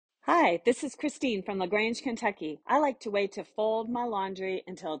Hi, this is Christine from LaGrange, Kentucky. I like to wait to fold my laundry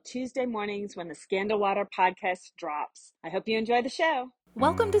until Tuesday mornings when the Scandal Water podcast drops. I hope you enjoy the show.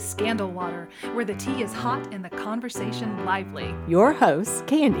 Welcome to Scandal Water, where the tea is hot and the conversation lively. Your hosts,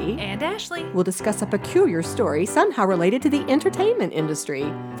 Candy and Ashley, will discuss a peculiar story somehow related to the entertainment industry.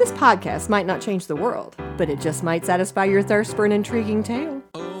 This podcast might not change the world, but it just might satisfy your thirst for an intriguing tale.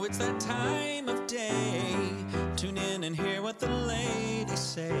 Oh, it's that time of day. Tune in and hear what the ladies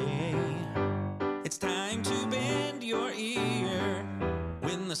say. It's time to bend your ear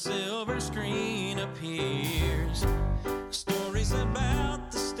when the silver screen appears. Stories about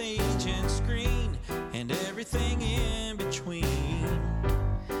the stage and screen and everything in between.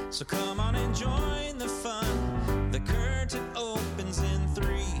 So come on and join the fun. The curtain opens in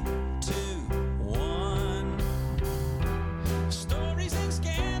 3, 2, 1. Stories in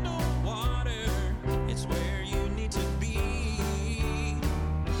Scandal Water, it's where you need to be.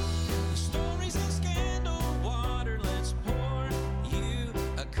 Stories in Scandal Water, let's pour you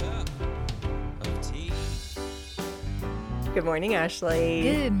a cup of tea. Good morning, Ashley.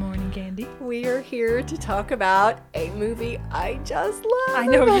 Good morning, Candy. We are here to talk about a movie I just love. I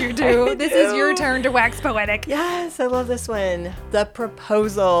know you do. I This do. is your turn to wax poetic. Yes, I love this one. The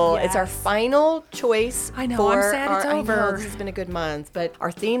Proposal. Yes. It's our final choice. I know, for I'm sad it's I know, over. this has been a good month, but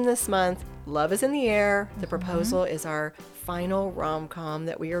our theme this month, Love is in the Air. The Mm-hmm. Proposal is our final rom-com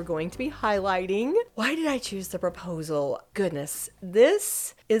that we are going to be highlighting. Why did I choose The Proposal? Goodness,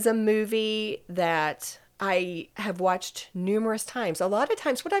 this is a movie that I have watched numerous times. A lot of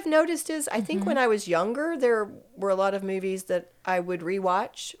times what I've noticed is I think when I was younger, there were a lot of movies that I would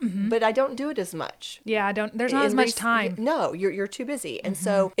rewatch, but I don't do it as much. Yeah, there's not as much time. No, you're too busy. And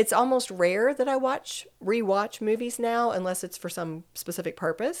so it's almost rare that I rewatch movies now unless it's for some specific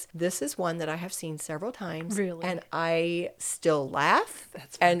purpose. This is one that I have seen several times. Really? And I still laugh.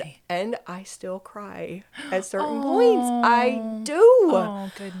 That's funny. And I still cry at certain points. I do.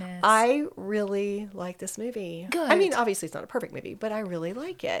 Oh, goodness. I really like this movie. Good. I mean, obviously it's not a perfect movie, but I really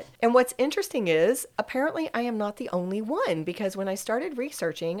like it. And what's interesting is apparently I am not the only one, because when I started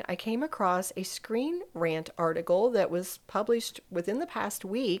researching, I came across a Screen Rant article that was published within the past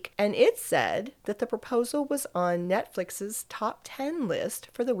week, and it said that The Proposal was on Netflix's top 10 list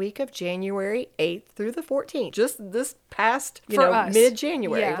for the week of January 8th through the 14th. Just this past, For us.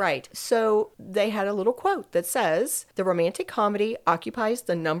 mid-January, Yeah. right? So they had a little quote that says, "The romantic comedy occupies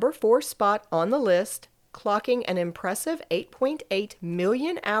the number 4 spot on the list, clocking an impressive 8.8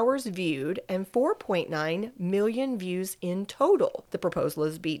 million hours viewed and 4.9 million views in total. The Proposal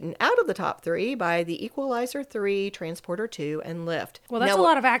is beaten out of the top 3 by The Equalizer 3, Transporter 2, and Lift." Well, that's Now, a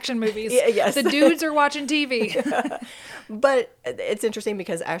lot of action movies. Yeah, yes. The dudes are watching TV. But it's interesting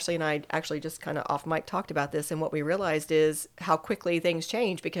because Ashley and I actually just kind of off mic talked about this, and what we realized is how quickly things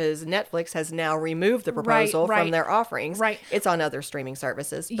change because Netflix has now removed The Proposal Right. from their offerings. Right. It's on other streaming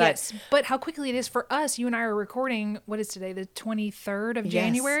services. But Yes, but how quickly it is for us. You and I are recording, what is today, the 23rd of Yes.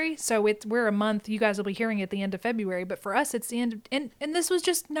 January? So we're a month. You guys will be hearing it at the end of February, but for us, it's the end. And this was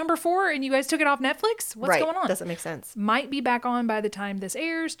just number 4, and you guys took it off Netflix? What's right. going on? Doesn't make sense. Might be back on by the time this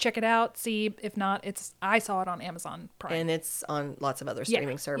airs. Check it out. See, if not, I saw it on Amazon Prime. And it's on lots of other Yeah,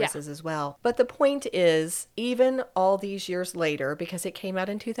 streaming yeah. services as well. But the point is, even all these years later, because it came out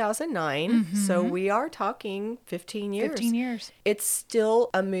in 2009, so we are talking 15 years. 15 years. It's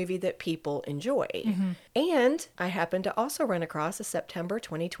still a movie that people enjoy. And I happened to also run across a September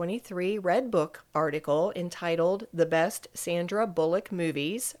 2023 Redbook article entitled "The Best Sandra Bullock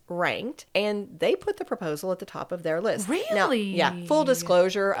Movies Ranked," and they put The Proposal at the top of their list. Now, Really? yeah, full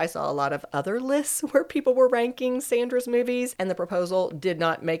disclosure, I saw a lot of other lists where people were ranking Sandra's movies, and The Proposal did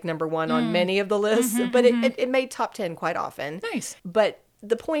not make number 1 on many of the lists, but it made top 10 quite often. Nice. But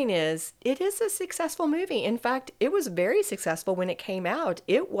the point is, it is a successful movie. In fact, it was very successful when it came out.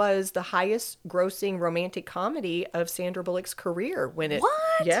 It was the highest grossing romantic comedy of Sandra Bullock's career when it...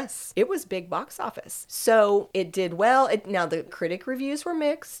 What? Yes. It was big box office. So it did well. Now, the critic reviews were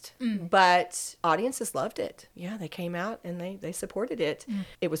mixed, but audiences loved it. Yeah, they came out and they supported it.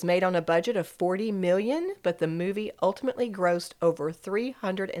 It was made on a budget of $40 million, but the movie ultimately grossed over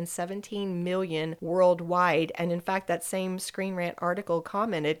 $317 million worldwide. And in fact, that same Screen Rant article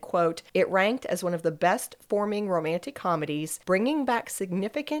commented, quote, "It ranked as one of the best forming romantic comedies, bringing back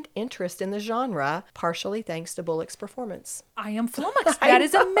significant interest in the genre, partially thanks to Bullock's performance." I am flummoxed. That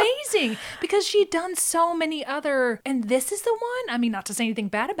is amazing because she'd done so many other, and this is the one. I mean, not to say anything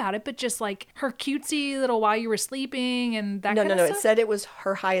bad about it, but just like her cutesy little While You Were Sleeping and that No, kind no, of no. stuff. It said it was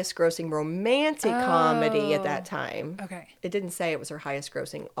her highest grossing romantic comedy at that time. Okay. It didn't say it was her highest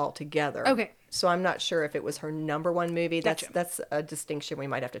grossing altogether. Okay. So I'm not sure if it was her number one movie. Gotcha. That's a distinction we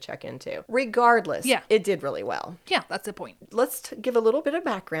might have to check into. Regardless, Yeah. it did really well. Yeah, that's the point. Let's give a little bit of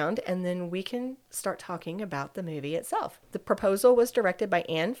background and then we can start talking about the movie itself. The Proposal was directed by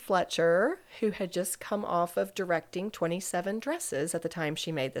Anne Fletcher, who had just come off of directing 27 Dresses at the time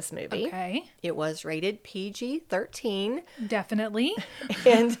she made this movie. Okay. It was rated PG-13. Definitely.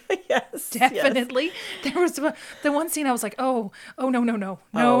 And yes, Definitely. There was the one scene I was like, no.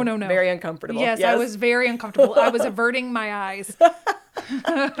 Very uncomfortable. Yes, I was very uncomfortable. I was averting my eyes.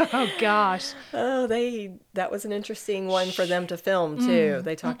 Oh gosh. Oh, that was an interesting one for them to film too.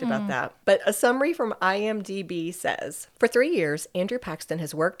 They talked about that. But a summary from IMDb says, for 3 years, Andrew Paxton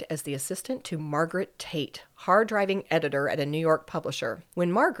has worked as the assistant to Margaret Tate, hard-driving editor at a New York publisher.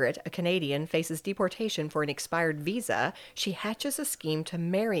 When Margaret, a Canadian, faces deportation for an expired visa, she hatches a scheme to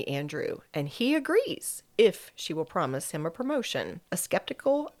marry Andrew, and he agrees if she will promise him a promotion. A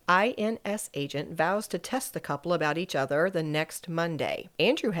skeptical INS agent vows to test the couple about each other the next Monday.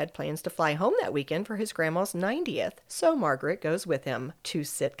 Andrew had plans to fly home that weekend for his grandma's 90th, so Margaret goes with him to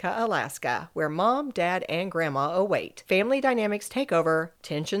Sitka, Alaska, where Mom, Dad, and Grandma await. Family dynamics take over,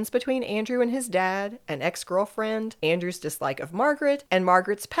 tensions between Andrew and his dad, an ex-girlfriend, Andrew's dislike of Margaret, and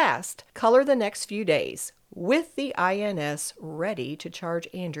Margaret's past color the next few days, with the INS ready to charge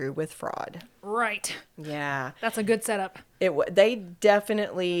Andrew with fraud. Right. Yeah. That's a good setup. They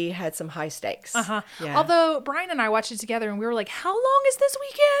definitely had some high stakes. Uh-huh. Yeah. Although Brian and I watched it together and we were like, how long is this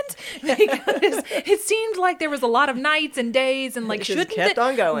weekend? Because it seemed like there was a lot of nights and days and like, It just shouldn't kept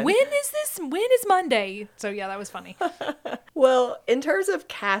on going. When is Monday? So yeah, that was funny. Well, in terms of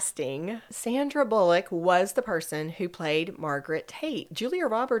casting, Sandra Bullock was the person who played Margaret Tate. Julia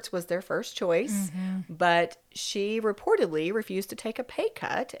Roberts was their first choice, but she reportedly refused to take a pay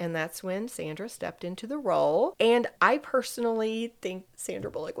cut, and that's when Sandra stepped into the role. And I personally think Sandra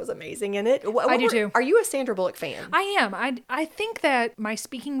Bullock was amazing in it. I do too. Are you a Sandra Bullock fan? I am. I think that my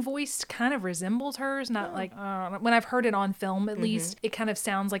speaking voice kind of resembles hers. Not like when I've heard it on film, at least it kind of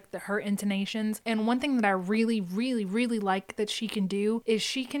sounds like her intonations. And one thing that I really, really, really like that she can do is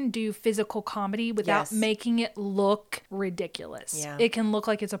she can do physical comedy without Yes. making it look ridiculous. Yeah. It can look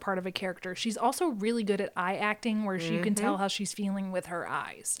like it's a part of a character. She's also really good at eye acting, where you can tell how she's feeling with her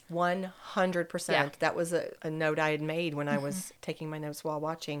eyes. 100%. Yeah. That was a note I had made when I was taking my notes while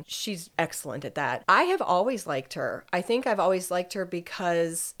watching. She's excellent at that. I have always liked her. I think I've always liked her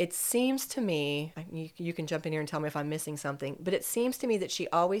because it seems to me, you can jump in here and tell me if I'm missing something, but it seems to me that she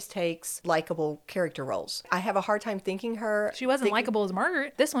always takes likable character roles. I have a hard time thinking her. She wasn't likable as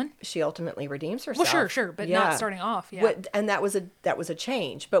Margaret. This one. She ultimately redeems herself. Well, sure, but not starting off. Yeah. And that was a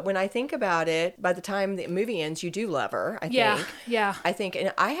change. But when I think about it, by the time the movie ends, you do love her, I think. Yeah. I think,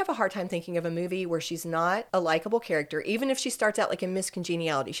 and I have a hard time thinking of a movie where she's not a likable character, even if she starts out like in Miss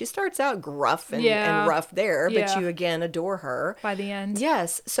Congeniality. She starts out gruff and rough there, but Yeah. you again adore her. By the end.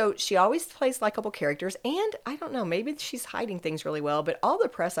 Yes. So she always plays likable characters. And I don't know, maybe she's hiding things really well, but all the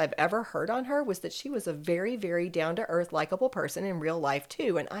press I've ever heard on her was that she was a very, very down to earth, likable person in real life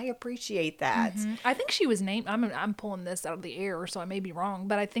too. And I appreciate that. I think she was named, I'm pulling this out of the air, so I may be wrong,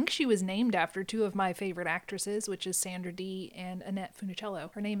 but I think she was named after two of my favorite actresses, which is Sandra Dee and Annette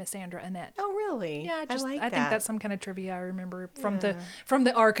Funicello. Her name is Sandra Annette. Oh, really? Yeah, I like that. think that's some kind of trivia I remember from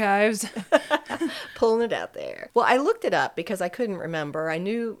the archives. Pulling it out there. Well, I looked it up because I couldn't remember. I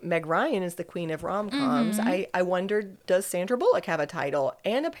knew Meg Ryan is the queen of rom-coms. I wondered, does Sandra Bullock have a title?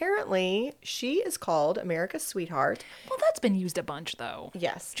 And apparently she is called America's Sweetheart. Well, that's been used a bunch though.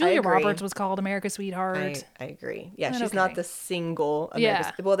 Yes, I Julia agree. Roberts was called America's Sweetheart. I agree. Yeah, But she's not okay. the single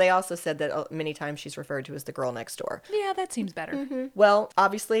America's. Yeah. Well, they also said that many times she's referred to as the girl next door. Yeah, that seems better. Well,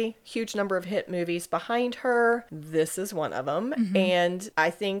 obviously, huge number of hit movies behind her. This is one of them. And I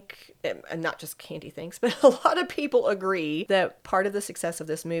think, and not just Candy thinks, but a lot of people agree that part of the success of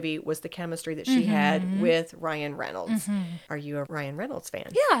this movie was the chemistry that she had with Ryan Reynolds. Are you a Ryan Reynolds fan?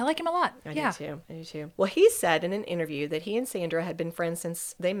 Yeah, I like him a lot. I yeah. do too. Well, he said in an interview that he and Sandra had been friends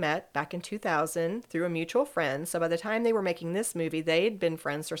since they met back in 2000 through a mutual friend. So by the time they were making this movie, they had been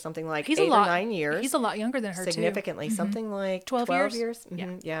friends for something like He's 8 a lot, or 9 years. He's a lot younger than her Significantly, something like 12 12 years? years.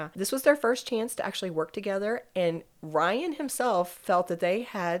 Yeah. Yeah. This was their first chance to actually work together, and Ryan himself felt that they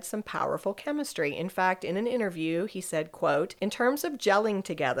had some powerful chemistry. In fact, in an interview, he said, quote, "In terms of gelling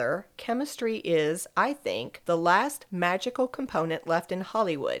together, chemistry is, I think, the last magical component left in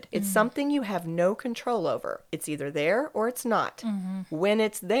Hollywood. It's something you have no control over. It's either there or it's not. When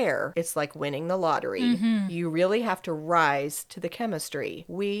it's there, it's like winning the lottery. You really have to rise to the chemistry.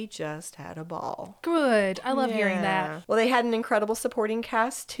 We just had a ball." Good. good. I love hearing that. Well, they had an incredible supporting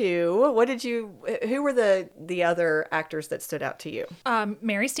cast too. Who were the other actors that stood out to you?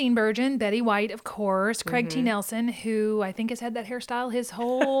 Mary Steenburgen, Betty White, of course, Craig T. Nelson, who I think has had that hairstyle his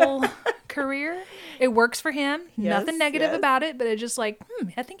whole career. It works for him. Nothing negative about it, but it's just like,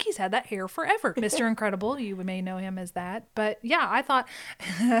 I think he's had that hair forever. Mr. Incredible, you may know him as that. But yeah, I thought,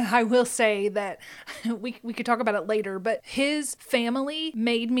 I will say that we could talk about it later, but his family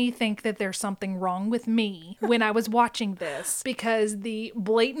made me think that there's something wrong with me when I was watching this, because the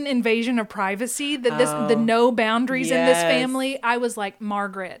blatant invasion of privacy, the no boundaries in this family, I was like,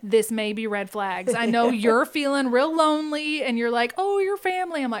 Margaret, this may be red flags. I know you're feeling real lonely and you're like, oh, your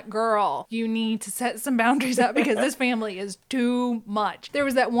family. I'm like, girl, you need to set some boundaries up because this family is too much. There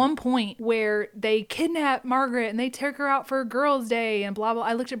was that one point where they kidnap Margaret and they take her out for Girls' Day and blah, blah.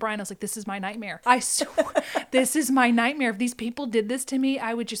 I looked at Brian, I was like, this is my nightmare. I swear, this is my nightmare. If these people did this to me,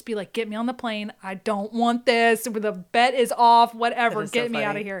 I would just be like, get me on the plane. I don't want this. The bet is off, whatever. Get me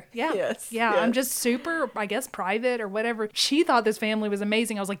out of here. Yeah. Yes. Yeah. I'm just super, I guess, private or whatever. She thought this family was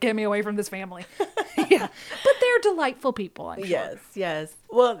amazing. I was like, get me away from this family. Yeah. But they're delightful people, I'm sure. Yes.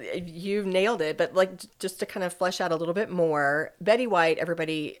 Well, you nailed it. But like, just to kind of flesh out a little bit more, Betty White,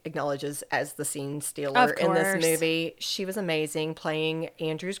 everybody acknowledges as the scene stealer in this movie. She was amazing playing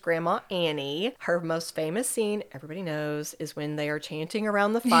Andrew's grandma, Annie. Her most famous scene, everybody knows, is when they are chanting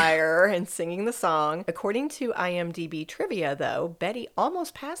around the fire and singing the song. According to IMDb trivia, though, Betty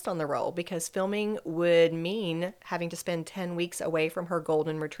almost passed on the role because filming would mean having to spend 10 weeks away from her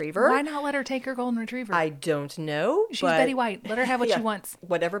golden retriever. Why not let her take her golden retriever? I don't know. She's Betty White. Let her have what she wants.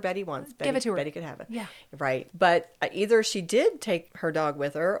 Whatever Betty wants. Give it to her. Betty could have it. Yeah. Right. But either she did take her dog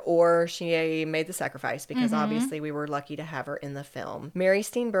with her or she made the sacrifice because obviously we were lucky to have her in the film. Mary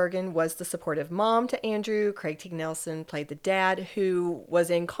Steenburgen was the supportive mom to Andrew. Craig T. Nelson played the dad who was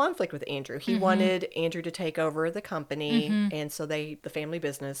in conflict with Andrew. He wanted Andrew to take over the company and so the family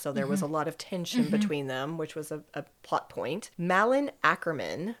business. So there was a lot of tension between them, which was a plot point. Malin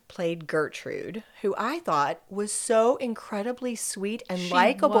Ackerman played Gertrude, who I thought was so incredibly sweet and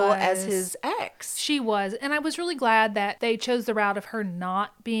likable as his ex. She was. And I was really glad that they chose the route of her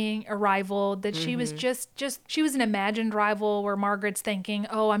not being a rival, that she was just she was an imagined rival where Margaret's thinking,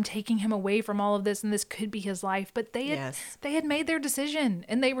 oh, I'm taking him away from all of this and this could be his life. But they had made their decision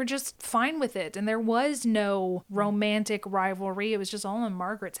and they were just fine with it. And there was no romantic rivalry. It was just all in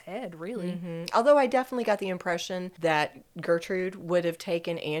Margaret's head, really. Although I definitely got the impression that Gertrude would have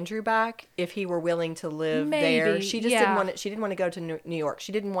taken Andrew back if he were willing to live there. She just didn't want to go to New York.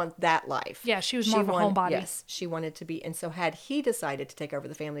 She didn't want that life. Yeah, she was more of a homebody. Yes, she wanted to be. And so had he decided to take over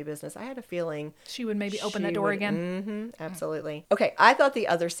the family business, I had a feeling she would maybe open that door again. Absolutely. Okay, I thought the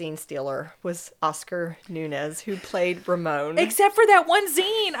other scene stealer was Oscar Nunez, who played Ramon. Except for that one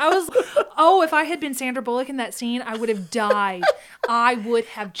scene. I was, if I had been Sandra Bullock in that scene, I would have died. I would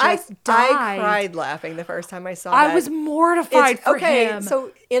have just died. I cried laughing the first time I saw that. I was mortified for him.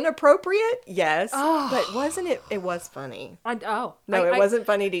 So inappropriate? Yes. But wasn't it? It was funny. No, it wasn't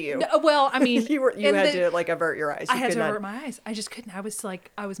funny to you. No, well, I mean, you had to like avert your eyes. I had to avert my eyes. I just couldn't. I was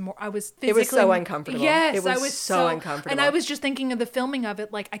physically. It was so uncomfortable. Yes, it was so uncomfortable. And I was just thinking of the filming of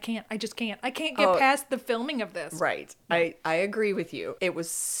it. Like I just can't get past the filming of this. Right. I agree with you. It was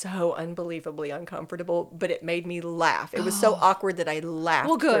so unbelievably uncomfortable, but it made me laugh. It was so awkward that I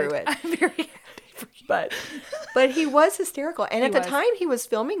laughed through it. I'm very happy. But he was hysterical. And at the time he was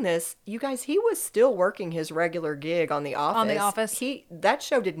filming this, you guys, he was still working his regular gig on The Office. That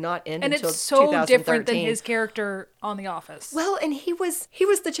show did not end until 2013. And it's so different than his character on The Office. Well, and he was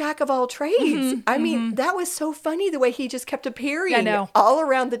the jack of all trades. I mean, that was so funny the way he just kept appearing all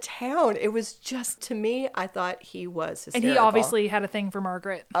around the town. It was just, to me, I thought he was hysterical. And he obviously had a thing for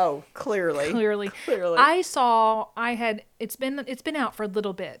Margaret. Oh, clearly. It's been out for a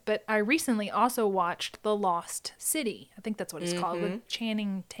little bit, but I recently also watched The Lost City. I think that's what it's called, with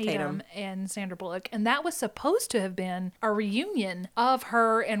Channing Tatum and Sandra Bullock. And that was supposed to have been a reunion of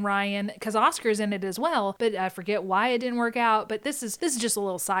her and Ryan, because Oscar's in it as well, but I forget why it didn't work out. But this is just a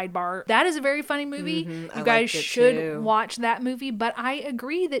little sidebar. That is a very funny movie. You guys should watch that movie. But I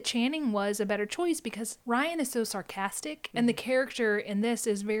agree that Channing was a better choice because Ryan is so sarcastic and the character in this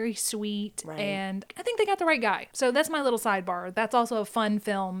is very sweet. Right. And I think they got the right guy. So that's my little sidebar. That's also a fun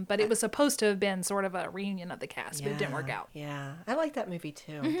film, but it was supposed to have been sort of a reunion of the cast, but it didn't work out. Yeah, I like that movie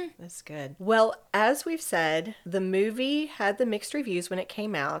too. That's good. Well, as we've said, the movie had the mixed reviews when it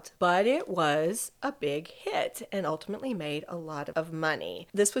came out, but it was a big hit and ultimately made a lot of money.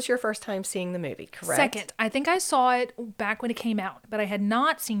 This was your first time seeing the movie, correct? Second. I think I saw it back when it came out, but I had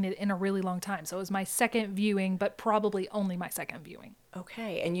not seen it in a really long time. So it was my second viewing, but probably only my second viewing.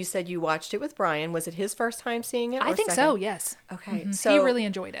 Okay. And you said you watched it with Brian. Was it his first time seeing it? I or think second? so, yes. Okay. Mhm. So He really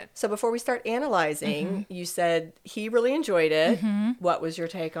enjoyed it. So before we start analyzing, you said he really enjoyed it. What was your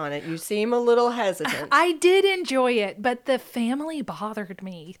take on it? You seem a little hesitant. I did enjoy it, but the family bothered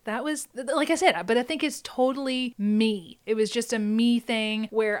me. That was, like I said, but I think it's totally me. It was just a me thing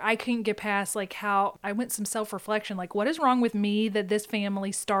where I couldn't get past like how I went some self-reflection, like what is wrong with me that this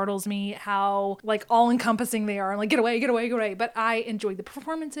family startles me, how like all-encompassing they are. I'm like, get away, get away, get away. But I enjoyed the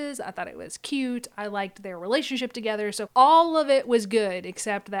performances. I thought it was cute. I liked their relationship together. So all of it was good,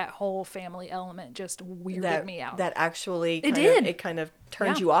 except that whole family element just weirded me out. That actually It kind of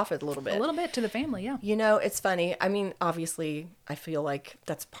turned Yeah. you off a little bit. a little bit to the family, yeah. You know, it's funny. I mean, obviously, I feel like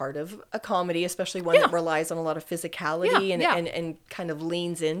that's part of a comedy, especially one Yeah. that relies on a lot of physicality Yeah, and kind of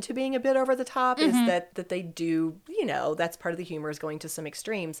leans into being a bit over the top, is that they do, you know, that's part of the humor is going to some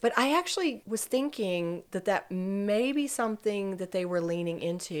extremes. But I actually was thinking that may be something that they were leaning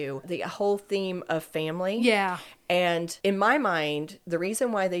into, the whole theme of family. Yeah. And in my mind, the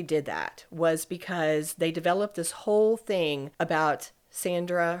reason why they did that was because they developed this whole thing about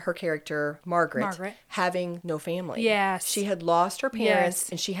Sandra, her character, Margaret, having no family. Yes. She had lost her parents Yes.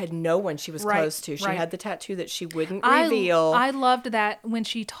 and she had no one she was Right, close to. She right. had the tattoo that she wouldn't reveal. I loved that when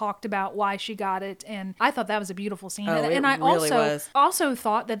she talked about why she got it, and I thought that was a beautiful scene. Oh, it and I really was. also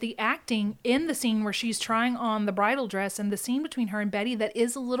thought that the acting in the scene where she's trying on the bridal dress and the scene between her and Betty that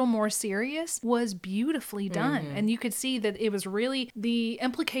is a little more serious was beautifully done. Mm-hmm. And you could see that it was really the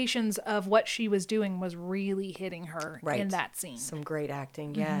implications of what she was doing was really hitting her in that scene. Some great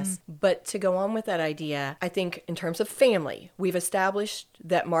acting, yes. But to go on with that idea, I think in terms of family, we've established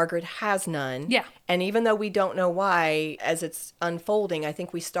that Margaret has none. Yeah. And even though we don't know why, as it's unfolding, I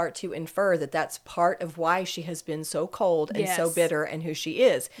think we start to infer that that's part of why she has been so cold and so Yes. bitter and who she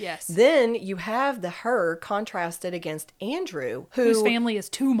is. Yes. Then you have her contrasted against Andrew, Whose family is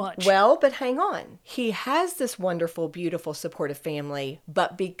too much. well, but hang on. He has this wonderful, beautiful, supportive family,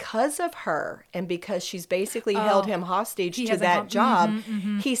 but because of her and because she's basically held him hostage He to hasn't that come-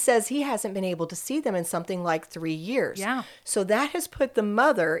 job, he says he hasn't been able to see them in something like 3 years. Yeah. So that has put the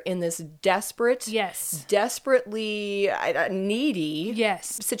mother in this desperate, Yes. desperately needy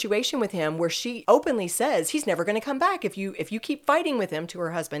Yes. situation with him where she openly says he's never going to come back if you keep fighting with him, to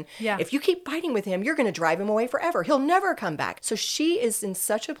her husband. Yeah. If you keep fighting with him, you're going to drive him away forever. He'll never come back. So she is in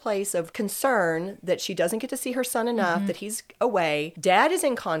such a place of concern that she doesn't get to see her son enough, that he's away. Dad is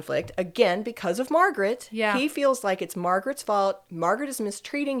in conflict, again, because of Margaret. Yeah. He feels like it's Margaret's fault. Margaret is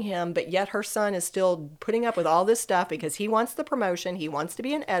mistreating him, but yet her son is still putting up with all this stuff because he wants the promotion. He wants to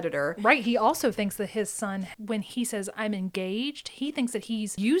be an editor. Right. He also thinks that his son, when he says, I'm engaged, he thinks that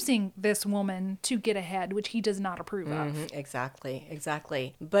he's using this woman to get ahead, which he does not approve of.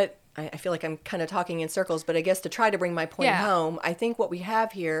 Exactly. But I feel like I'm kind of talking in circles, but I guess to try to bring my point home, I think what we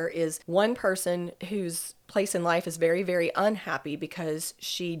have here is one person whose place in life is very, very unhappy because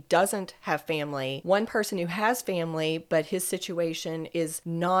she doesn't have family. One person who has family, but his situation is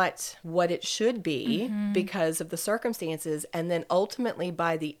not what it should be because of the circumstances. And then ultimately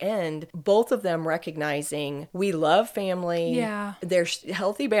by the end, both of them recognizing we love family. Yeah. There's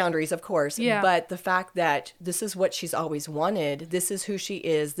healthy boundaries, of course, Yeah. but the fact that this is what she's always wanted, this is who she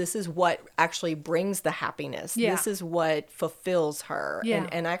is, this is what actually brings the happiness. Yeah. This is what fulfills her Yeah.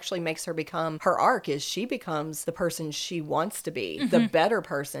 and actually makes her become, her arc is she becomes the person she wants to be, the better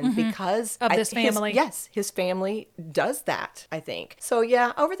person because Of this family. His family does that, I think. So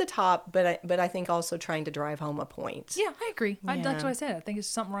yeah, over the top, but I think also trying to drive home a point. Yeah, I agree. That's Yeah. what I said. I think it's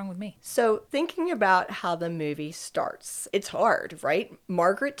something wrong with me. So thinking about how the movie starts, it's hard, right?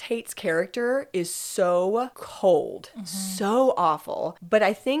 Margaret Tate's character is so cold, so awful. But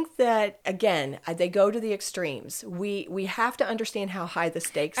I think that, again, they go to the extremes. We have to understand how high the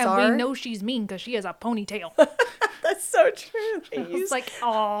stakes And are. we know she's mean because she has a ponytail. That's so true. They use It's like,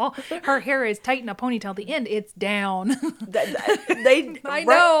 oh, her hair is tight in a ponytail. At the end, it's down. they I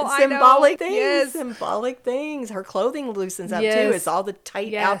know, I symbolic know. things. Yes. Symbolic things. Her clothing loosens up too. Yes. It's all the tight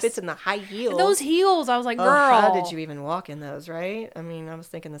Yes. outfits and the high heels. Those heels, I was like, Oh, girl. how did you even walk in those, right? I mean, I was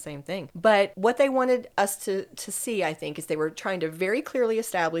thinking the same thing. But what they wanted us to see, I think, is they were trying to very clearly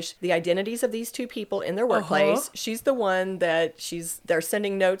establish the identities of these two people in their workplace. She's the one that they're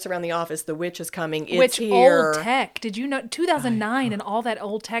sending notes around the office. The witch is coming. It's Which here. old tech? Did you know 2009 and all that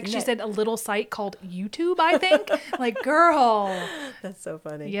old tech? She said a little site called YouTube, I think. Like, girl. That's so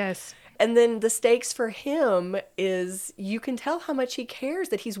funny. Yes. And then the stakes for him is you can tell how much he cares,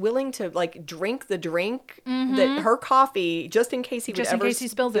 that he's willing to like drink the drink, that her coffee, just in case he Just in would ever case he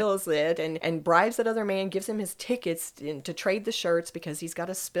spills it. and bribes that other man, gives him his tickets to trade the shirts because he's got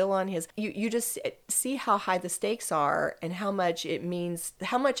a spill on his. You just see how high the stakes are and how much it means,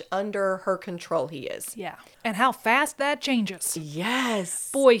 how much under her control he is. Yeah. And how fast that changes. Yes.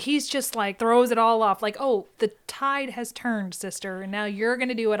 Boy, he's just like throws it all off. Like, oh, the tide has turned, sister, and now you're going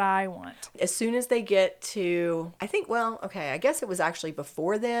to do what I want. As soon as they get to, I think, well, okay, I guess it was actually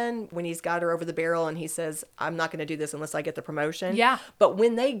before then when he's got her over the barrel and he says, I'm not going to do this unless I get the promotion. Yeah. But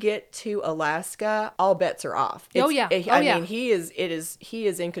when they get to Alaska, all bets are off. Oh, yeah. I mean, he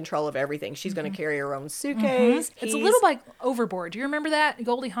is in control of everything. She's going to carry her own suitcase. It's a little like Overboard. Do you remember that?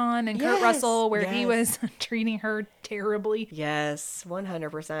 Goldie Hawn and Kurt Yes, Russell, where he yes. was treating her terribly. Yes,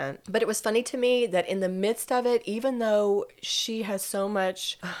 100%. But it was funny to me that in the midst of it, even though she has so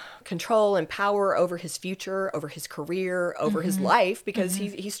much control and power over his future, over his career, over his life, because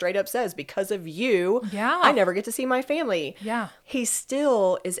he straight up says, because of you, Yeah. I never get to see my family. Yeah. He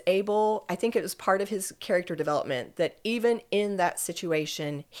still is able, I think it was part of his character development, that even in that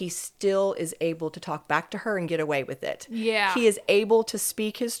situation, he still is able to talk back to her and get away with it. Yeah. He is able to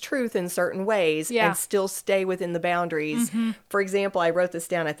speak his truth in certain ways Yeah. and still stay within the boundaries. For example, I wrote this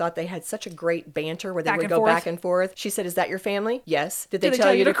down. I thought they had such a great banter where they Back would and go forth. back and forth. She said, is that your family? Yes. Did they Did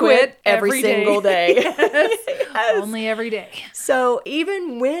tell you to quit? every day? Single day. Yes. Only every day. So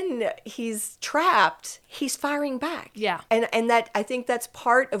even when he's trapped, he's firing back. Yeah. And that, I think that's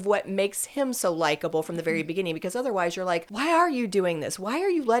part of what makes him so likable from the very beginning, because otherwise you're like, why are you doing this? Why are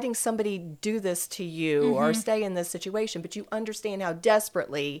you letting somebody do this to you or stay in this situation? But you understand how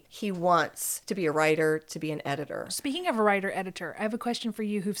desperately he wants to be a writer, to be an editor. Speaking of a writer-editor, I have a question for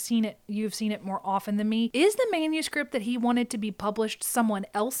you who've seen it. You've seen it more often than me. Is the manuscript that he wanted to be published someone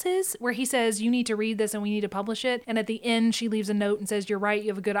else's, where he says, you need to read this and we need to publish it, and at the end she leaves a note and says, you're right, you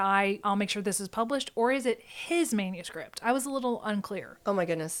have a good eye, I'll make sure this is published? Or is it his manuscript? I was a little unclear. Oh my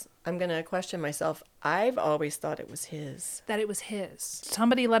goodness. I'm going to question myself. I've always thought it was his. That it was his.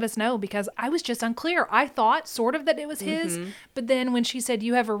 Somebody let us know, because I was just unclear. I thought sort of that it was his, but then when she said,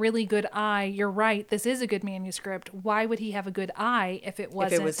 you have a really good eye, you're right, this is a good manuscript. Why would he have a good eye if it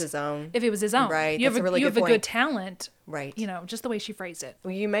wasn't? If it was his own. If it was his own. Right. You That's have a really you good have a good point. talent. Right. You know, just the way she phrased it.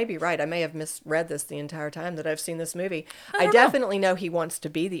 Well, you may be right. I may have misread this the entire time that I've seen this movie. I I don't know. definitely know he wants to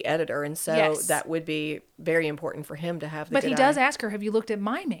be the editor, and so Yes. that would be very important for him to have the But good he does eye. ask her, have you looked at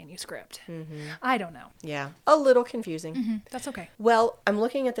my manuscript? I don't know. Yeah. A little confusing. That's okay. Well, I'm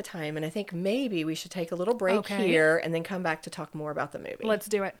looking at the time, and I think maybe we should take a little break Okay. here and then come back to talk more about the movie. Let's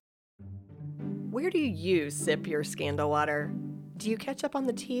do it. Where do you sip your scandal water? Do you catch up on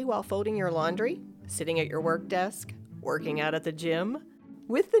the tea while folding your laundry? Sitting at your work desk? Working out at the gym?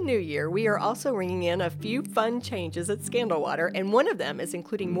 With the new year, we are also ringing in a few fun changes at Scandal Water, and one of them is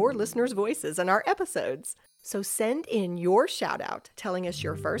including more listeners' voices in our episodes. So send in your shout out telling us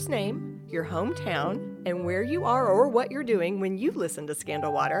your first name, your hometown, and where you are or what you're doing when you listen to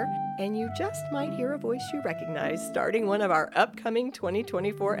Scandal Water, and you just might hear a voice you recognize starting one of our upcoming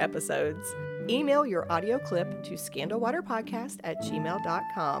 2024 episodes. Email your audio clip to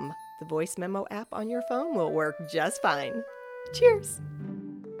scandalwaterpodcast@gmail.com. The voice memo app on your phone will work just fine. Cheers!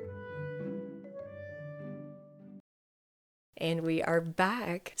 And we are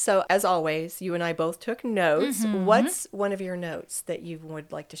back. So, as always, you and I both took notes. What's one of your notes that you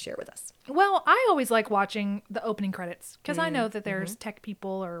would like to share with us? Well, I always like watching the opening credits, because I know that there's tech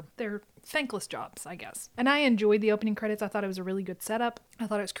people, or they're thankless jobs, I guess. And I enjoyed the opening credits. I thought it was a really good setup. I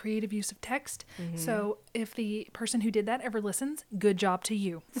thought it was creative use of text. So if the person who did that ever listens, good job to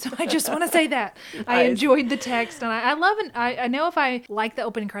you. So I just want to say that. I enjoyed the text, and I love it. I know if I like the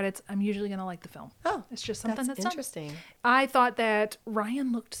opening credits, I'm usually going to like the film. Oh, It's just something that's done. interesting. I thought that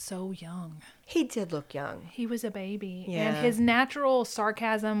Ryan looked so young. He did look young. He was a baby. Yeah. And his natural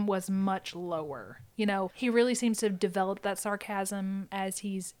sarcasm was much lower. You know, he really seems to have developed that sarcasm as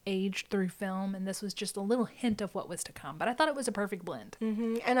he's aged through film, and this was just a little hint of what was to come. But I thought it was a perfect blend.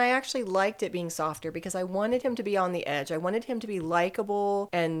 And I actually liked it being softer because I wanted him to be on the edge. I wanted him to be likable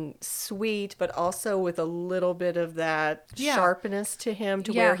and sweet, but also with a little bit of that Yeah. sharpness to him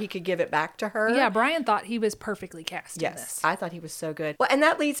to Yeah. where he could give it back to her. Yeah, Brian thought he was perfectly cast in Yes, this. I thought he was so good. Well, and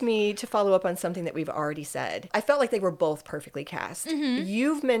that leads me to follow up on something that we've already said. I felt like they were both perfectly cast.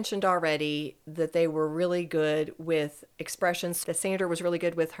 You've mentioned already that they were really good with expressions, that Sandra was really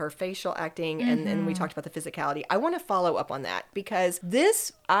good with her facial acting, and we talked about the physicality. I want to follow up on that because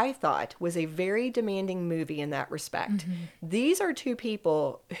this, I thought, was a very demanding movie in that respect. These are two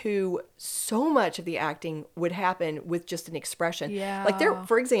people who so much of the acting would happen with just an expression. Yeah. Like there,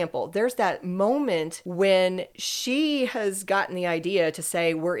 for example, there's that moment when she has gotten the idea to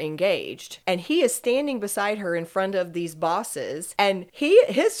say we're engaged, and he is standing beside her in front of these bosses, and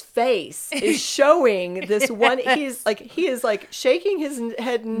his face is showing this one. He is like shaking his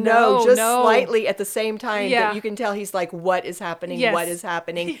head no, just slightly at the same time that you can tell he's like, what is happening? Yes. What is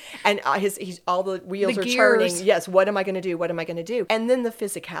happening? And he's all the wheels The are gears. turning. Yes, what am I going to do? What am I going to do? And then the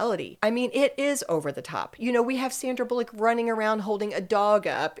physicality. I mean, it is over the top. You know, we have Sandra Bullock running around holding a dog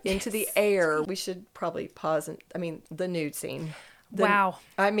up into the air. We should probably pause the nude scene. Wow.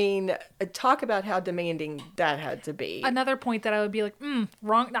 I mean, talk about how demanding that had to be. Another point that I would be like,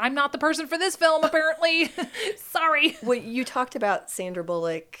 wrong. I'm not the person for this film, apparently. Sorry. Well, you talked about Sandra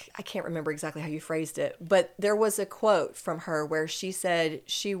Bullock. I can't remember exactly how you phrased it, but there was a quote from her where she said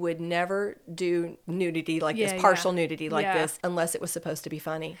she would never do nudity like this, partial nudity like this, unless it was supposed to be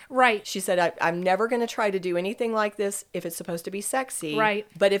funny. Right. She said, I'm never going to try to do anything like this if it's supposed to be sexy. Right.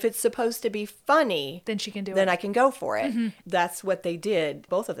 But if it's supposed to be funny, Then she can do it. then I can go for it. That's what they did.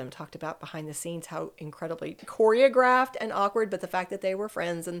 Both of them talked about behind the scenes how incredibly choreographed and awkward, but the fact that they were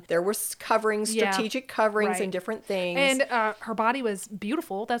friends and there was coverings, strategic coverings and different things. And her body was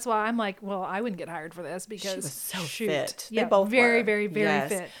beautiful. That's why I'm like, well, I wouldn't get hired for this because she was so shoot. fit. Yeah, They both very, were. very, very Yes.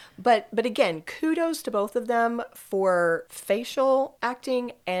 fit. But again, kudos to both of them for facial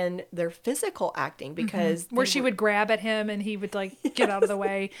acting and their physical acting because Where she would grab at him and he would like get out of the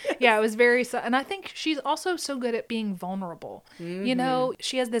way. Yeah, it was very, and I think she's also so good at being vulnerable. You know,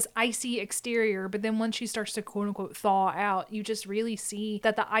 she has this icy exterior, but then once she starts to quote unquote thaw out, you just really see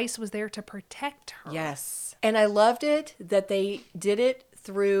that the ice was there to protect her. Yes. And I loved it that they did it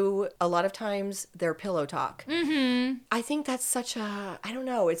through a lot of times their pillow talk. I think that's such a, I don't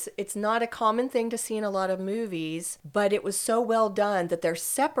know, it's not a common thing to see in a lot of movies, but it was so well done that they're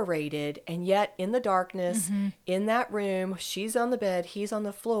separated and yet in the darkness, in that room, she's on the bed, he's on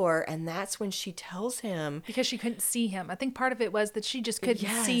the floor, and that's when she tells him. Because she couldn't see him. I think part of it was that she just couldn't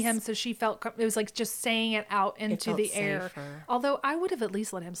see him, so she felt it was like just saying it out into felt the air. safer. Although I would have at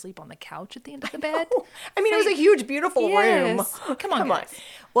least let him sleep on the couch at the end of the bed. I mean, it was a huge, beautiful room. Yes. Come on, guys.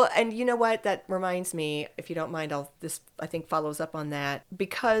 Well, and you know what? That reminds me, if you don't mind, this I think follows up on that.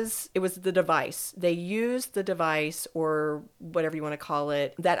 Because it was the device. They used the device, or whatever you want to call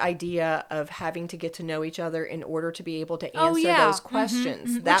it, that idea of having to get to know each other in order to be able to answer those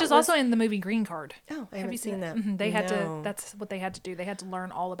questions. Which is also in the movie Green Card. Oh, I Have haven't you seen that. They had to, No. that's what they had to do. They had to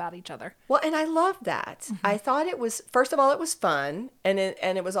learn all about each other. Well, and I love that. I thought it was, first of all, it was fun, and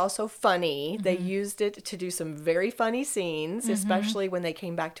it was also funny. They used it to do some very funny scenes, especially when they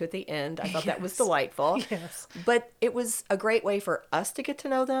came back to at the end. I thought that was delightful. Yes. But it was a great way for us to get to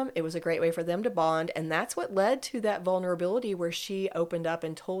know them. It was a great way for them to bond, and that's what led to that vulnerability where she opened up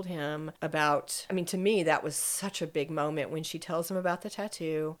and told him about, I mean, to me, that was such a big moment when she tells him about the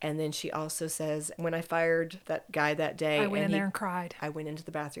tattoo, and then she also says, when I fired that guy that day, I went in there and cried. I went into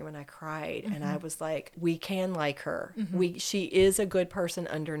the bathroom and I cried, and I was like, we can like her. She is a good person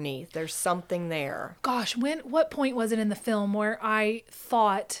underneath. There's something there. Gosh, what point was it in the film where I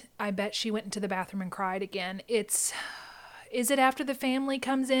thought, I bet she went into the bathroom and cried again? Is it after the family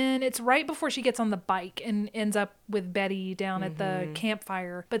comes in? It's right before she gets on the bike and ends up with Betty down at the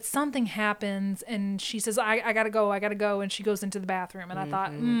campfire. But something happens and she says, I gotta go. And she goes into the bathroom. And I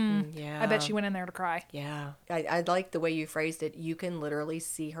thought, I bet she went in there to cry. Yeah. I like the way you phrased it. You can literally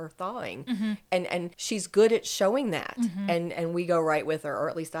see her thawing. And she's good at showing that. And we go right with her, or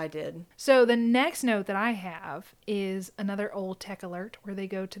at least I did. So the next note that I have is another old tech alert where they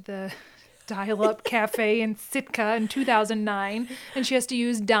go to the dial-up cafe in Sitka in 2009, and she has to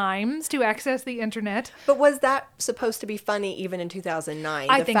use dimes to access the internet. But was that supposed to be funny even in 2009?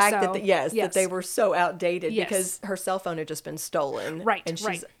 I the think fact so. that Yes. that they were so outdated Yes. because her cell phone had just been stolen. Right, And she's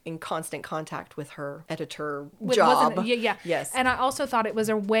right. in constant contact with her editor Wasn't job. it? Yeah. Yes. And I also thought it was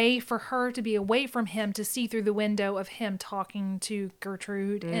a way for her to be away from him, to see through the window of him talking to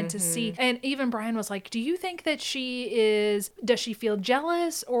Gertrude and to see. And even Brian was like, do you think that does she feel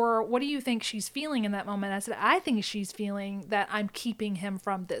jealous, or what do you think she's feeling in that moment? I said, I think she's feeling that I'm keeping him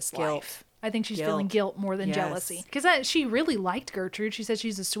from this life. I think she's feeling guilt more than jealousy. Because she really liked Gertrude. She said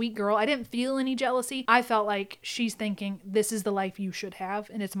she's a sweet girl. I didn't feel any jealousy. I felt like she's thinking, this is the life you should have,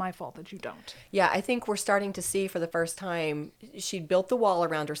 and it's my fault that you don't. Yeah, I think we're starting to see for the first time, she'd built the wall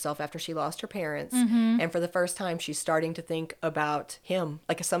around herself after she lost her parents. And for the first time, she's starting to think about him,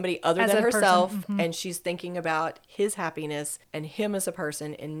 like somebody other than herself. And she's thinking about his happiness and him as a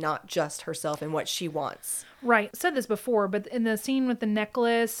person and not just herself and what she wants. Right. Said this before, but in the scene with the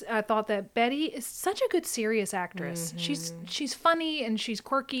necklace, I thought that Betty is such a good serious actress. She's funny and she's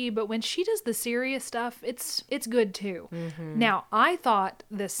quirky, but when she does the serious stuff, it's good too. Now, I thought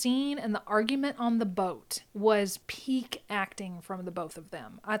the scene and the argument on the boat was peak acting from the both of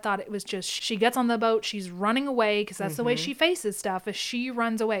them. I thought it was just, she gets on the boat, she's running away, because that's the way she faces stuff, is she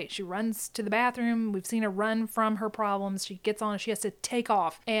runs away. She runs to the bathroom. We've seen her run from her problems. She gets on, she has to take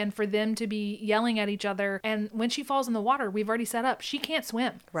off. And for them to be yelling at each other, and when she falls in the water, we've already set up, she can't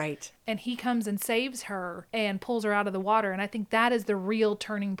swim. Right. And he comes and saves her and pulls her out of the water. And I think that is the real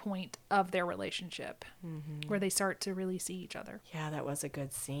turning point of their relationship, where they start to really see each other. Yeah, that was a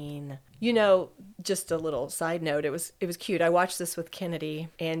good scene. You know, just a little side note, it was cute. I watched this with Kennedy,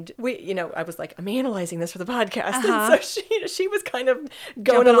 and I was like, I'm analyzing this for the podcast. And so she was kind of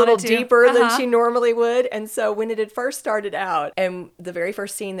going a little deeper than she normally would. And so when it had first started out, and the very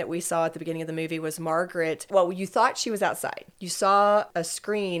first scene that we saw at the beginning of the movie was Margaret. Well, you thought she was outside. You saw a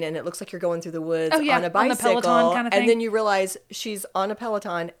screen, and it looks like you're going through the woods on a bicycle. On the Peloton kind of thing. And then you realize she's on a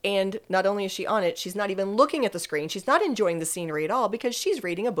Peloton, and not only is she on it, she's not even looking at the screen. She's not enjoying the scenery at all, because she's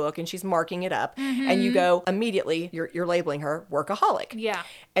reading a book and she's marking it up. And you go immediately, you're labeling her workaholic. Yeah.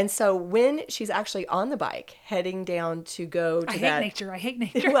 And so when she's actually on the bike heading down to go to I hate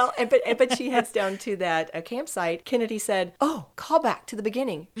nature. Well, but she heads down to that campsite. Kennedy said, "Oh, call back to the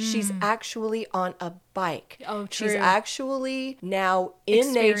beginning. She's actually on a bike. Oh, true. She's actually now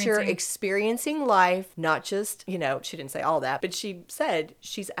in nature, experiencing life, not just, she didn't say all that, but she said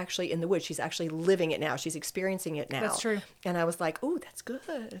she's actually in the woods. She's actually living it now. She's experiencing it now." That's true. And I was like, oh, that's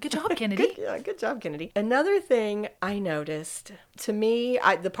good. Good job, Kennedy. Good job, Kennedy. Another thing I noticed, to me,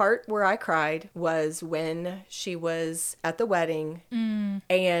 the part where I cried was when she was at the wedding.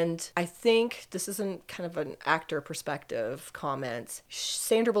 And I think this isn't kind of an actor perspective comment.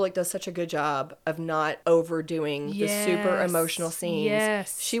 Sandra Bullock does such a good job of not overdoing the super emotional scenes.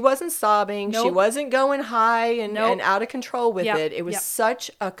 Yes. She wasn't sobbing. Nope. She wasn't going high and out of control with it. It was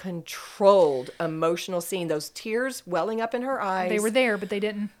such a controlled emotional scene. Those tears welling up in her eyes. They were there, but they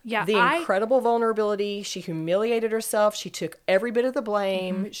didn't. Yeah. The incredible vulnerability. She humiliated herself. She took every bit of the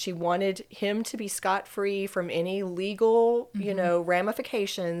blame. She wanted him to be scot-free from any legal,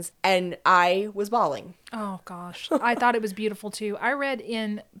 ramifications. And I was bawling. Oh, gosh. I thought it was beautiful, too. I read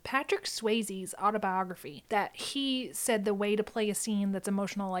in Patrick Swayze's autobiography that he said the way to play a scene that's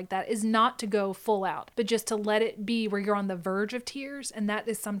emotional like that is not to go full out, but just to let it be where you're on the verge of tears, and that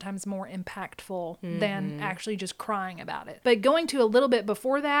is sometimes more impactful than actually just crying about it. But going to a little bit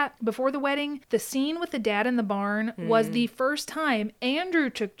before that, before the wedding, the scene with the dad in the barn was the first time Andrew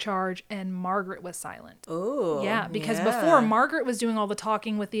took charge and Margaret was silent. Oh, yeah, because before Margaret was doing all the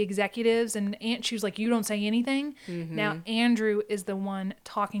talking with the executives, and she was like, you don't say anything. Now Andrew is the one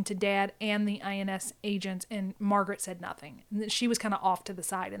talking to Dad and the INS agent, and Margaret said nothing. She was kind of off to the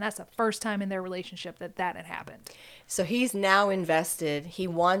side, and that's the first time in their relationship that had happened. So he's now invested. He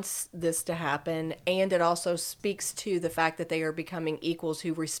wants this to happen, and it also speaks to the fact that they are becoming equals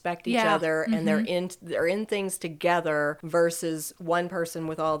who respect each other, and they're in things together versus one person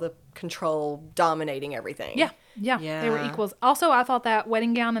with all the control dominating everything. Yeah, they were equals. Also, I thought that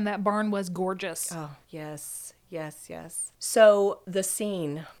wedding gown in that barn was gorgeous. Oh, yes. So the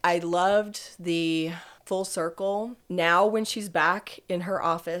scene, I loved the full circle. Now when she's back in her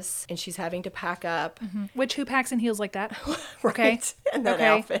office and she's having to pack up. Which, who packs in heels like that? Right. Okay. And that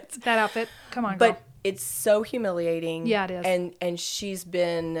outfit. That outfit. Come on, girl. But it's so humiliating. Yeah, it is. And she's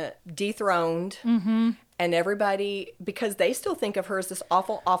been dethroned. And everybody, because they still think of her as this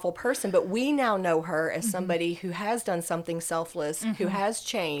awful, awful person, but we now know her as somebody who has done something selfless, who has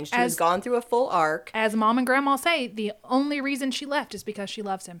changed, who has gone through a full arc. As Mom and Grandma say, the only reason she left is because she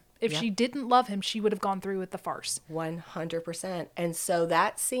loves him. If she didn't love him, she would have gone through with the farce. 100%. And so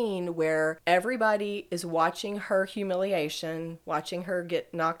that scene where everybody is watching her humiliation, watching her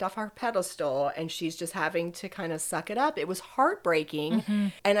get knocked off her pedestal, and she's just having to kind of suck it up. It was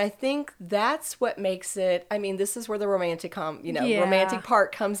heartbreaking. And I think that's what makes it, I mean, this is where the romantic romantic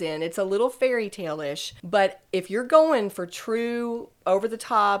part comes in. It's a little fairy tale-ish, but if you're going for true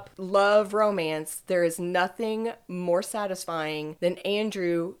over-the-top love romance, there is nothing more satisfying than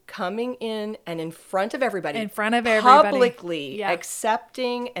Andrew coming in and in front of everybody. In front of everybody. Publicly Yeah.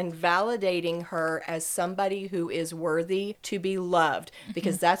 accepting and validating her as somebody who is worthy to be loved.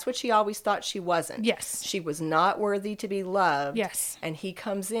 Because that's what she always thought she wasn't. Yes. She was not worthy to be loved. Yes. And he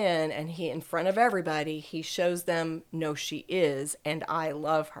comes in and he, in front of everybody, he shows them, no, she is, and I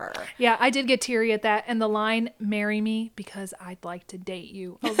love her. Yeah, I did get teary at that. And the line, marry me because I'd like to date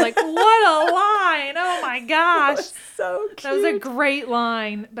you. I was like, what a line. Oh my gosh. So cute. That was a great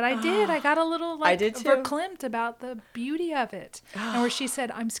line. But I did. I got a little like did too. verklempt about the beauty of it. And where she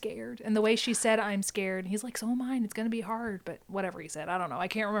said, I'm scared. And the way she said, I'm scared. He's like, so am I. It's going to be hard. But whatever he said, I don't know. I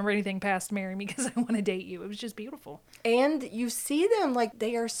can't remember anything past marry me because I want to date you. It was just beautiful. And you see them like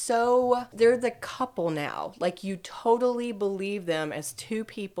they're the couple now. Like you totally believe them as two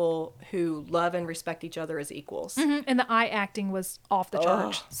people who love and respect each other as equals. And the eye acting was off the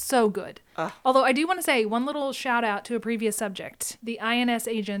charts. So good. Although I do want to say one little shout out to a previous subject. The INS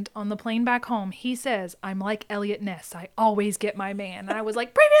agent on the plane back home, he says, I'm like Elliot Ness. I always get my man. And I was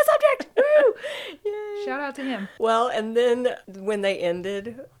like, previous subject. Woo! Yay. Shout out to him. Well, and then when they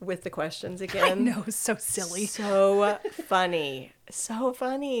ended with the questions again. I know, it's so silly. So funny. So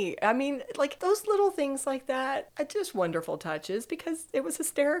funny. I mean, like those little things like that are just wonderful touches because it was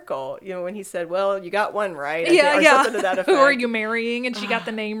hysterical. You know, when he said, well, you got one right. Or something to that effect. Who are you marrying? And she got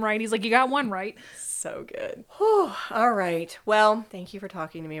the name right. He's like, you got one right. So good. Whew. All right. Well, thank you for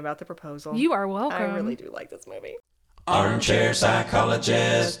talking to me about The Proposal. You are welcome. I really do like this movie. Armchair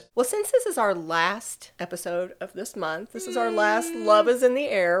Psychologist. Well, since this is our last episode of this month, this is our last Love is in the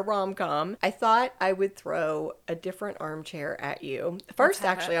Air rom-com, I thought I would throw a different armchair at you. First,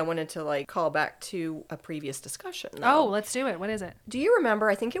 actually, I wanted to like call back to a previous discussion. Though. Oh, let's do it. What is it? Do you remember,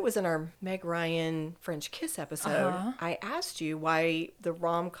 I think it was in our Meg Ryan French Kiss episode, I asked you why the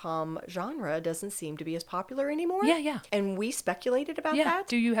rom-com genre doesn't seem to be as popular anymore? Yeah. And we speculated about that.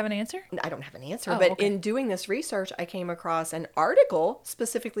 Do you have an answer? I don't have an answer, Oh, but okay. in doing this research, I came across an article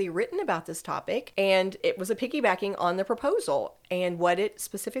specifically written about this topic, and it was a piggybacking on The Proposal. And what it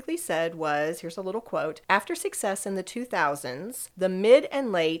specifically said was, here's a little quote, after success in the 2000s, the mid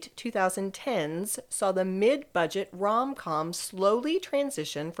and late 2010s saw the mid-budget rom-com slowly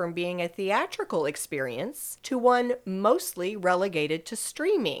transition from being a theatrical experience to one mostly relegated to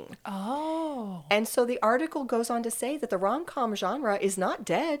streaming. Oh. And so the article goes on to say that the rom-com genre is not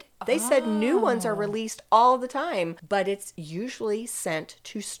dead. They said new ones are released all the time, but it's usually sent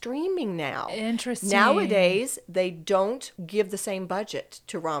to streaming now. Interesting. Nowadays, they don't give the same budget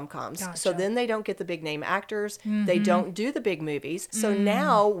to rom-coms. So Gotcha. then they don't get the big name actors. They don't do the big movies. So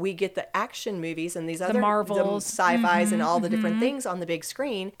now we get the action movies and these other Marvels. the sci-fis and all the different things on the big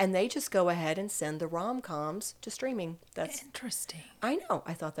screen, and they just go ahead and send the rom-coms to streaming. That's Interesting. I know.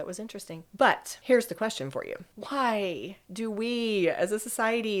 I thought that was interesting. But here's the question for you. Why do we as a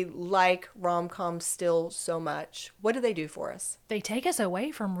society like rom-coms still so much? What do they do for us? They take us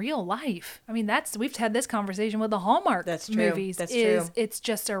away from real life. I mean, we've had this conversation with the Hallmark That's true. movies. That's true. It's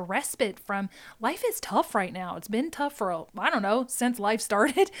just a respite from life is tough right now. It's been tough for I don't know, since life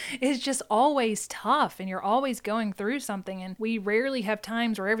started. It's just always tough and you're always going through something, and we rarely have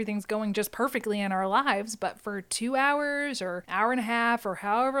times where everything's going just perfectly in our lives, but for 2 hours or hour and a half or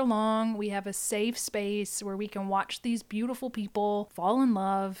however long, we have a safe space where we can watch these beautiful people fall in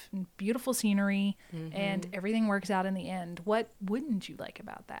love and beautiful scenery, and everything works out in the end. What wouldn't you like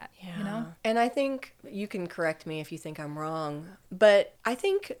about that? You know? And I think you can correct me if you think I'm wrong, but I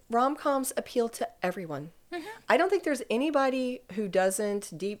think rom-coms appeal to everyone. I don't think there's anybody who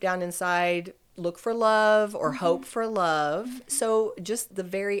doesn't deep down inside look for love or hope for love. So just the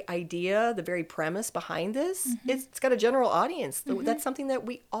very idea, the very premise behind this, it's got a general audience. That's something that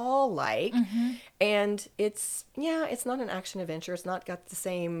we all like. And it's not an action adventure. It's not got the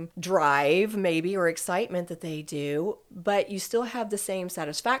same drive maybe or excitement that they do, but you still have the same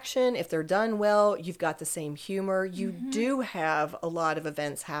satisfaction. If they're done well, you've got the same humor. You do have a lot of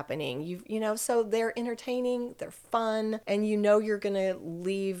events happening. So they're entertaining, they're fun, and you're going to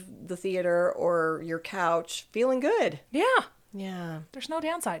leave the theater or your couch feeling good. Yeah. Yeah. There's no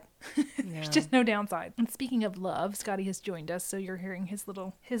downside. There's just no downside. And speaking of love, Scotty has joined us, so you're hearing his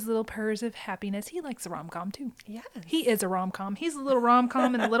little purrs of happiness. He likes a rom-com too. Yes. He is a rom-com. He's a little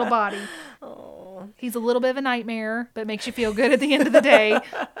rom-com in a little body. Oh. He's a little bit of a nightmare, but makes you feel good at the end of the day.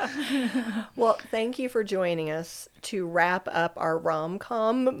 Well, thank you for joining us to wrap up our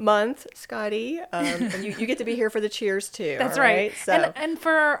rom-com month, Scotty. And you get to be here for the cheers too. That's all right. So And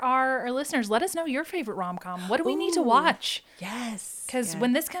for our listeners, let us know your favorite rom-com. What do we need to watch? Yes. Because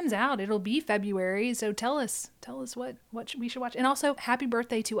when this comes out, it'll be February. So tell us what we should watch. And also, happy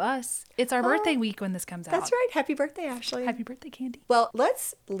birthday to us. It's our birthday week when this comes out. That's right. Happy birthday, Ashley. Happy birthday, Candy. Well,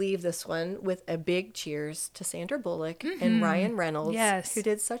 let's leave this one with a big cheers to Sandra Bullock and Ryan Reynolds, Yes. who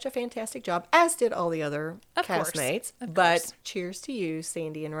did such a fantastic job, as did all the other Of course. castmates. Of But course. cheers to you,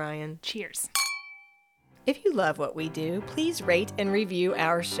 Sandy and Ryan. Cheers. If you love what we do, please rate and review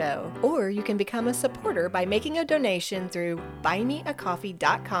our show. Or you can become a supporter by making a donation through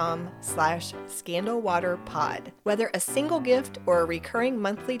buymeacoffee.com/scandalwaterpod. Whether a single gift or a recurring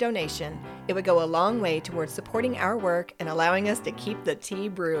monthly donation, it would go a long way towards supporting our work and allowing us to keep the tea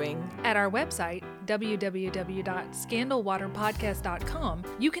brewing. At our website, www.scandalwaterpodcast.com,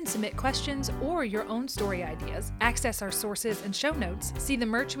 you can submit questions or your own story ideas, access our sources and show notes, see the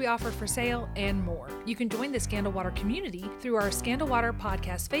merch we offer for sale, and more. You can join the Scandal Water community through our Scandal Water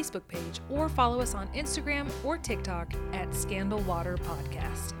Podcast Facebook page or follow us on Instagram or TikTok at Scandal Water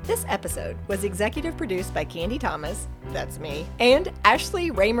Podcast. This episode was executive produced by Candy Thomas, that's me, and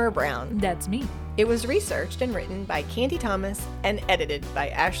Ashley Raymer Brown. That's me. It was researched and written by Candy Thomas and edited by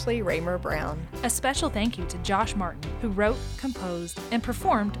Ashley Raymer Brown. A special thank you to Josh Martin, who wrote, composed, and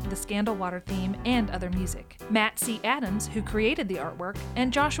performed the Scandal Water theme and other music, Matt C. Adams, who created the artwork,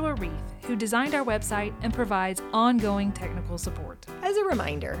 and Joshua Reith, who designed our website and provides ongoing technical support. As a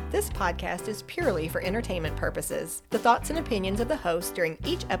reminder, this podcast is purely for entertainment purposes. The thoughts and opinions of the host during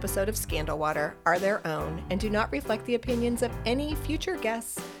each episode of Scandal Water are their own and do not reflect the opinions of any future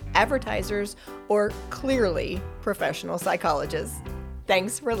guests, advertisers, or clearly professional psychologists.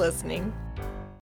 Thanks for listening.